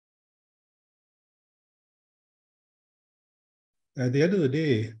at the end of the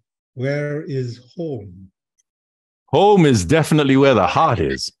day, where is home? Home is definitely where the heart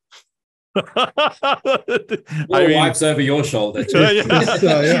is. Wipes over your shoulder. She's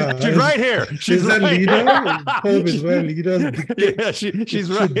right here. She's that right leader? here. Home is where leaders dictate. Yeah, she's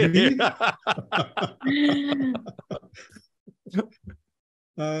right here.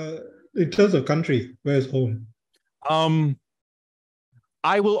 In terms of country, where's home?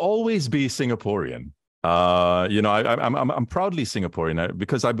 I will always be Singaporean. I'm proudly Singaporean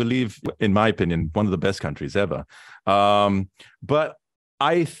because I believe, in my opinion, one of the best countries ever. But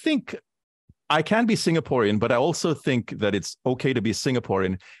I think I can be Singaporean, but I also think that it's okay to be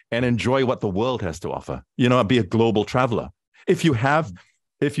Singaporean and enjoy what the world has to offer. Be a global traveler. If you have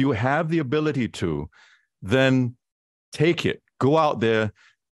the ability to, then take it. Go out there,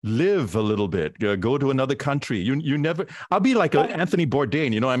 live a little bit, go to another country. You never. I'll be like Anthony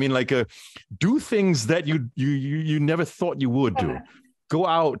Bourdain. Do things that you never thought you would do. Go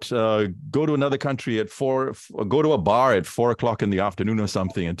out, go to another country at 4, go to a bar at 4 o'clock in the afternoon or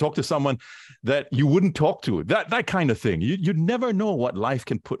something, and talk to someone that you wouldn't talk to. That kind of thing. You never know what life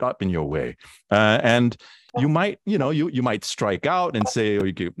can put up in your way, and you might, you might strike out and say,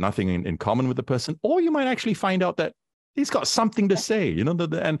 you get nothing in common with the person, or you might actually find out that he's got something to say,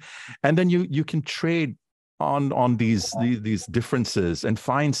 and then you can trade on these differences and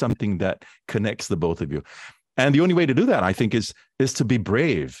find something that connects the both of you. And the only way to do that, I think, is to be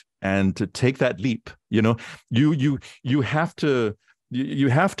brave and to take that leap. You have to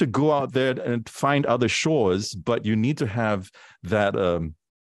go out there and find other shores, but you need to have that.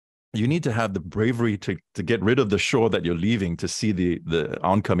 You need to have the bravery to get rid of the shore that you're leaving to see the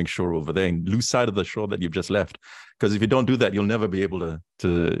oncoming shore over there and lose sight of the shore that you've just left. Because if you don't do that, you'll never be able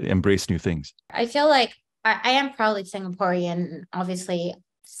to embrace new things. I feel like I am proudly Singaporean. Obviously,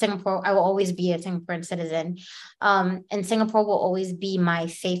 Singapore, I will always be a Singaporean citizen. And Singapore will always be my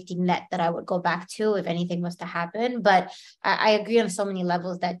safety net that I would go back to if anything was to happen. But I agree on so many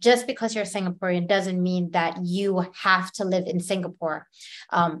levels that just because you're Singaporean doesn't mean that you have to live in Singapore.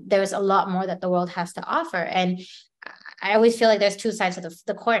 There's a lot more that the world has to offer. And I always feel like there's two sides of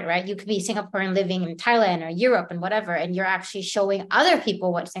the coin, right? You could be Singaporean living in Thailand or Europe and whatever, and you're actually showing other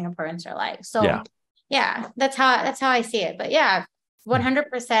people what Singaporeans are like. So yeah, that's how I see it. But yeah,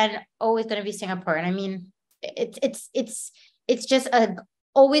 100% always going to be Singaporean. I mean, it's just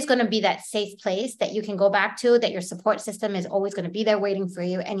always going to be that safe place that you can go back to, that your support system is always going to be there waiting for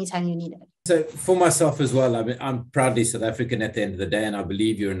you anytime you need it. So for myself as well, I mean, I'm proudly South African at the end of the day, and I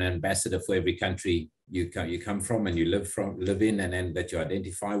believe you're an ambassador for every country you come from and you live in and that you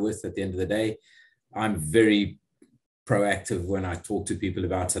identify with. At the end of the day, I'm very proactive when I talk to people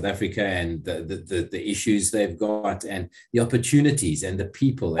about South Africa and the issues they've got and the opportunities and the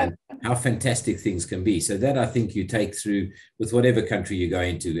people and how fantastic things can be. So that I think you take through with whatever country you go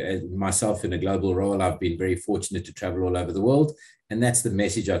into. As myself in a global role, I've been very fortunate to travel all over the world. And that's the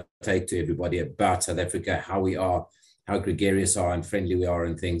message I take to everybody about South Africa, how we are, how gregarious are and friendly we are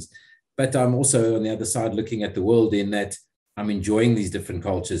and things. But I'm also on the other side looking at the world in that I'm enjoying these different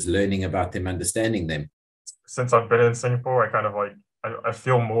cultures, learning about them, understanding them. Since I've been in Singapore, I kind of I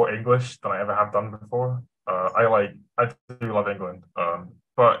feel more English than I ever have done before. I do love England,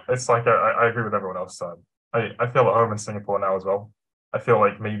 but it's like I agree with everyone else. I feel at home in Singapore now as well. I feel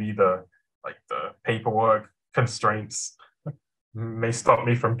like maybe the paperwork constraints may stop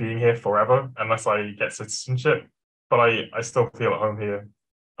me from being here forever unless I get citizenship. But I still feel at home here.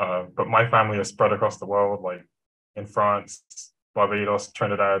 But my family is spread across the world, like in France, Barbados,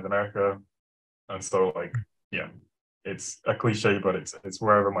 Trinidad, America, and so yeah, it's a cliche, but it's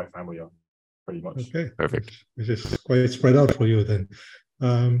wherever my family are, pretty much. Okay, perfect. Which is quite spread out for you then.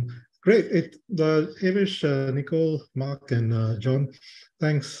 Great. Hamish, Nicole, Mark, and John,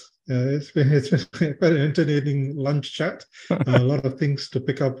 thanks. It's been quite an entertaining lunch chat. A lot of things to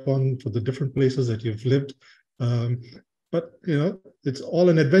pick up on for the different places that you've lived. But it's all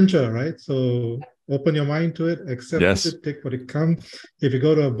an adventure, right? So open your mind to it, accept it, take what it comes. If you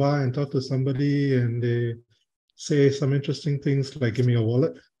go to a bar and talk to somebody and they say some interesting things like, give me your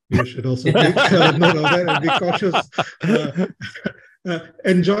wallet, you should also take note of that and be cautious.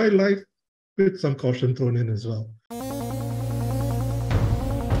 Enjoy life with some caution thrown in as well.